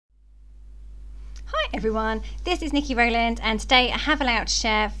everyone, this is Nikki Rowland and today I have a layout to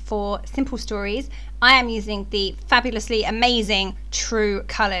share for Simple Stories. I am using the fabulously amazing True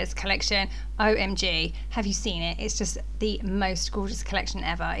Colours collection. OMG, have you seen it? It's just the most gorgeous collection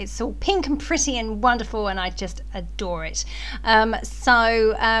ever. It's all pink and pretty and wonderful and I just adore it.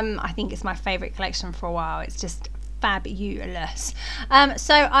 I think it's my favourite collection for a while. It's just fabulous.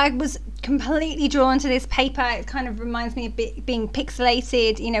 So I was completely drawn to this paper. It kind of reminds me of being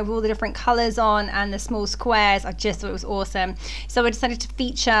pixelated, you know, with all the different colours on and the small squares. I just thought it was awesome. So I decided to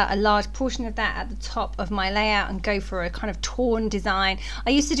feature a large portion of that at the top of my layout and go for a kind of torn design. I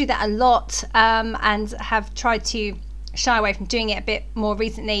used to do that a lot and have tried to shy away from doing it a bit more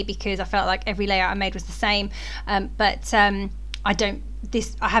recently because I felt like every layout I made was the same. I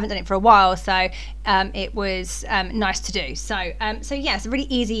haven't done it for a while, so it was nice to do. So yeah, it's a really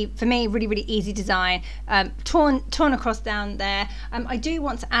easy, for me, really easy design, torn across down there. I do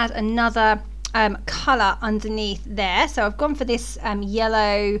want to add another colour underneath there, so I've gone for this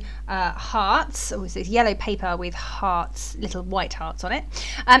yellow hearts, or it's yellow paper with hearts, little white hearts on it,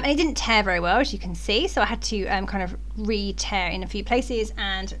 and it didn't tear very well, as you can see, so I had to kind of re-tear in a few places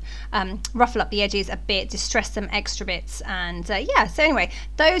and ruffle up the edges a bit, distress some extra bits, and yeah, so anyway,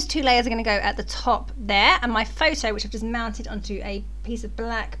 those two layers are going to go at the top there, and my photo, which I've just mounted onto a piece of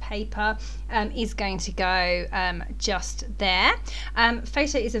black paper, is going to go just there.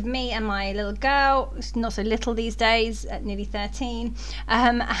 Photo is of me and my little girl, not so little these days, at nearly 13,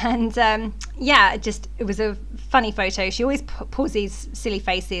 yeah, it was a funny photo. She always pulls these silly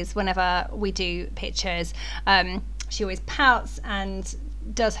faces whenever we do pictures. She always pouts and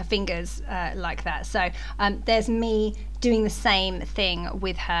does her fingers like that, so there's me doing the same thing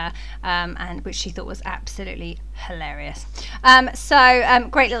with her, and which she thought was absolutely hilarious.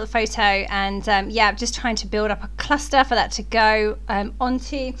 Great little photo, and yeah, I'm just trying to build up a cluster for that to go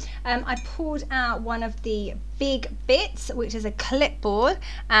onto. I pulled out one of the big bits, which is a clipboard,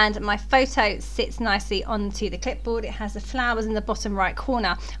 and my photo sits nicely onto the clipboard. It has the flowers in the bottom right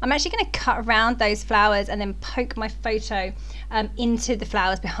corner. I'm actually going to cut around those flowers and then poke my photo into the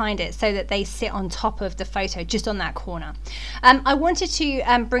flowers behind it so that they sit on top of the photo, just on that corner. I wanted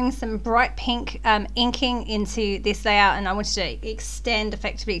to bring some bright pink inking into this layout, and I wanted to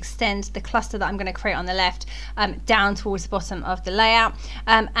effectively extend the cluster that I'm going to create on the left down towards the bottom of the layout,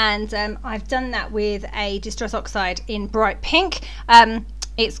 I've done that with a Distress Oxide in bright pink.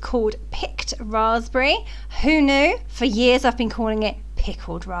 It's called Picked Raspberry. Who knew? For years I've been calling it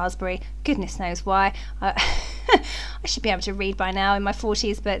Pickled Raspberry. Goodness knows why. I should be able to read by now in my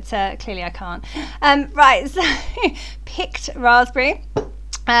 40s, but clearly I can't. Right, so Picked Raspberry.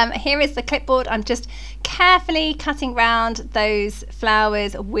 Here is the clipboard. I'm just carefully cutting round those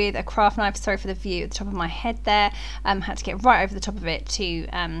flowers with a craft knife. Sorry for the view at the top of my head there. Had to get right over the top of it to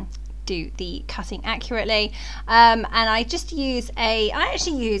do the cutting accurately, and I actually use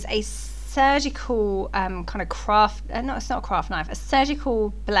a surgical kind of craft, no, it's not a craft knife, a surgical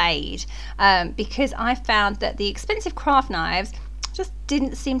blade, because I found that the expensive craft knives just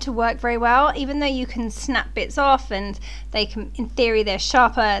didn't seem to work very well, even though you can snap bits off and they can, in theory, they're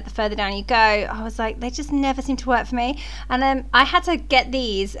sharper the further down you go. I was like, they just never seem to work for me, and I had to get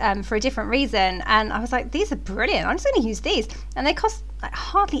these for a different reason, and I was like, these are brilliant, I'm just going to use these, and they cost like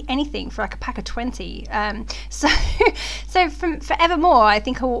hardly anything for like a pack of 20. So from forevermore, I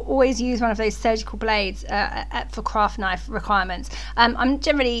think I will always use one of those surgical blades for craft knife requirements. I'm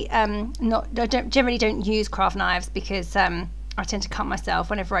generally generally don't use craft knives because I tend to cut myself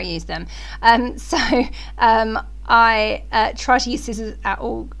whenever I use them. I try to use scissors at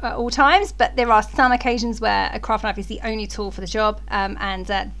all times, but there are some occasions where a craft knife is the only tool for the job, and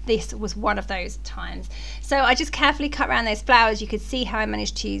this was one of those times. So I just carefully cut around those flowers. You could see how I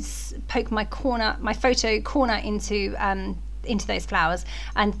managed to poke my photo corner into those flowers,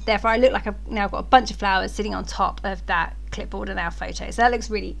 and therefore I look like I've now got a bunch of flowers sitting on top of that clipboard and our photo. So that looks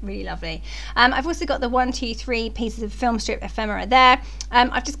really lovely. I've also got the 1, 2, 3 pieces of film strip ephemera there.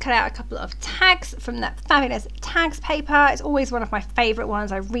 I've just cut out a couple of tags from that fabulous tags paper. It's always one of my favorite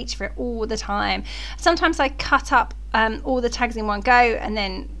ones. I reach for it all the time. Sometimes I cut up all the tags in one go and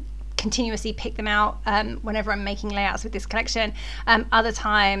then continuously pick them out whenever I'm making layouts with this collection. Other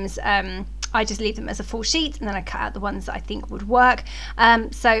times I just leave them as a full sheet and then I cut out the ones that I think would work.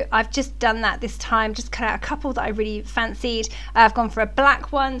 So I've just done that this time, just cut out a couple that I really fancied. I've gone for a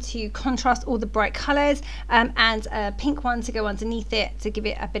black one to contrast all the bright colours, and a pink one to go underneath it to give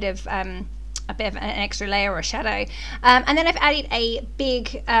it a bit of an extra layer or a shadow. And then I've added a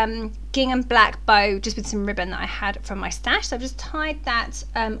big gingham black bow just with some ribbon that I had from my stash. So I've just tied that.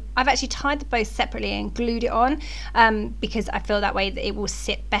 I've actually tied the bow separately and glued it on because I feel that way that it will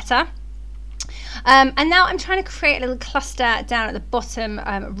sit better. And now I'm trying to create a little cluster down at the bottom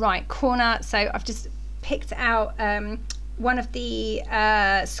right corner. So I've just picked out one of the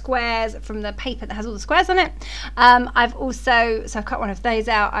squares from the paper that has all the squares on it. I've cut one of those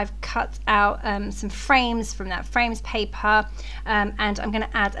out. I've cut out some frames from that frames paper, and I'm going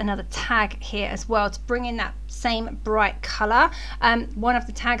to add another tag here as well to bring in that same bright color. One of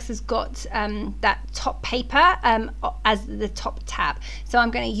the tags has got that top paper as the top tab, so I'm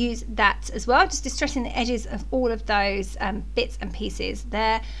going to use that as well, just distressing the edges of all of those bits and pieces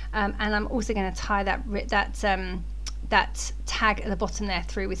there, and I'm also going to tie that tag at the bottom there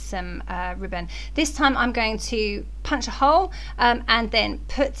through with some ribbon. This time I'm going to punch a hole and then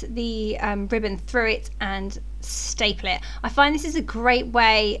put the ribbon through it and staple it. I find this is a great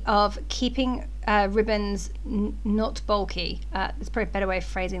way of keeping ribbons not bulky. There's probably a better way of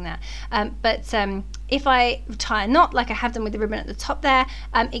phrasing that. But if I tie a knot like I have done with the ribbon at the top there,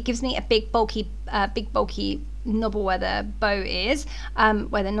 it gives me a big bulky knobble where the bow is,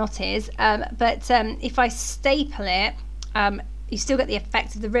 where the knot is. But if I staple it, you still get the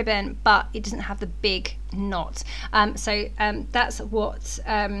effect of the ribbon, but it doesn't have the big knot.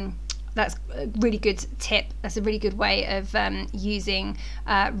 That's a really good tip. That's a really good way of using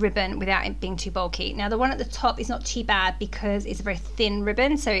ribbon without it being too bulky. Now the one at the top is not too bad because it's a very thin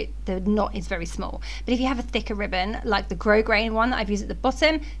ribbon, so the knot is very small. But if you have a thicker ribbon, like the grosgrain one that I've used at the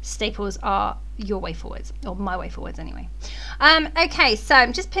bottom, staples are your way forwards, or my way forwards anyway. Okay, so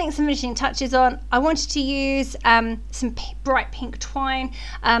I'm just putting some finishing touches on. I wanted to use some bright pink twine,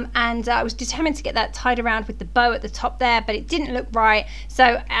 and I was determined to get that tied around with the bow at the top there, but it didn't look right,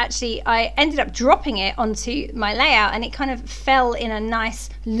 so actually I ended up dropping it onto my layout, and it kind of fell in a nice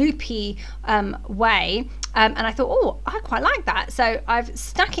loopy way. And I thought, oh, I quite like that. So I've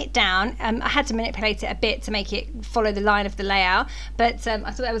stuck it down. I had to manipulate it a bit to make it follow the line of the layout, but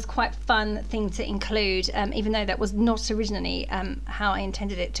I thought that was quite a fun thing to include, even though that was not originally how I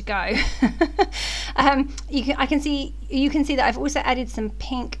intended it to go. You can see that I've also added some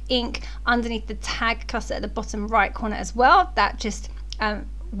pink ink underneath the tag cluster at the bottom right corner as well. That just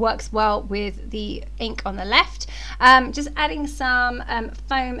works well with the ink on the left. Just adding some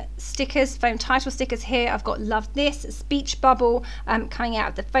foam title stickers here. I've got Love This, speech bubble coming out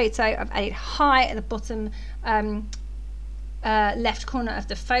of the photo. I've added Hi at the bottom left corner of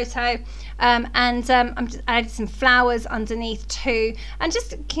the photo, and I'm just added some flowers underneath too, and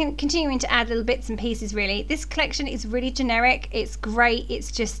just continuing to add little bits and pieces really. This collection is really generic. It's great.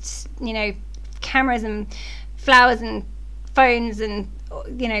 It's just, you know, cameras and flowers and phones and,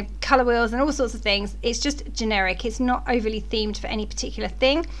 you know, color wheels and all sorts of things. It's just generic. It's not overly themed for any particular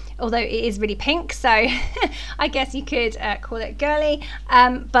thing, although it is really pink, so I guess you could call it girly,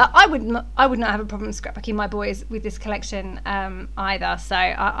 but I would not have a problem scrapbooking my boys with this collection either. So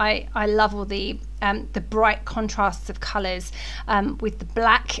I love all the bright contrasts of colors with the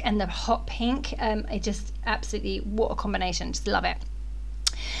black and the hot pink. It just absolutely, what a combination, just love it.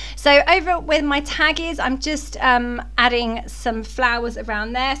 So over where my tag is, I'm just adding some flowers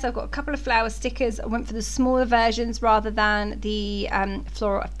around there. So I've got a couple of flower stickers. I went for the smaller versions rather than the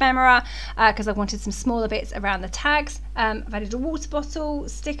floral ephemera because I wanted some smaller bits around the tags. I've added a water bottle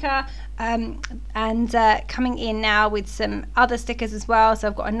sticker, and coming in now with some other stickers as well. So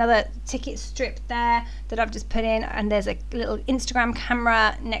I've got another ticket strip there that I've just put in, and there's a little Instagram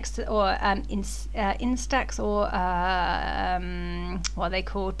camera next to, or Instax, or what are they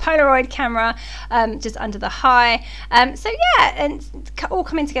called, Polaroid camera, just under the Hi. So yeah, and all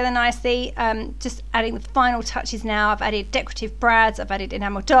coming together nicely. Just adding the final touches now. I've added decorative brads, I've added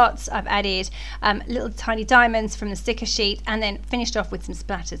enamel dots, I've added little tiny diamonds from the sticker sheet, and then finished off with some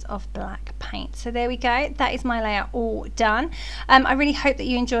splatters of black paint. So there we go, that is my layout all done. I really hope that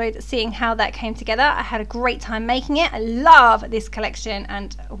you enjoyed seeing how that came together. I had a great time making it. I love this collection,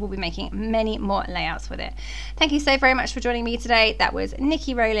 and we'll be making many more layouts with it. Thank you so very much for joining me today. That was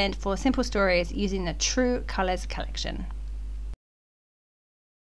Nikki Rowland for Simple Stories using the True Colours collection.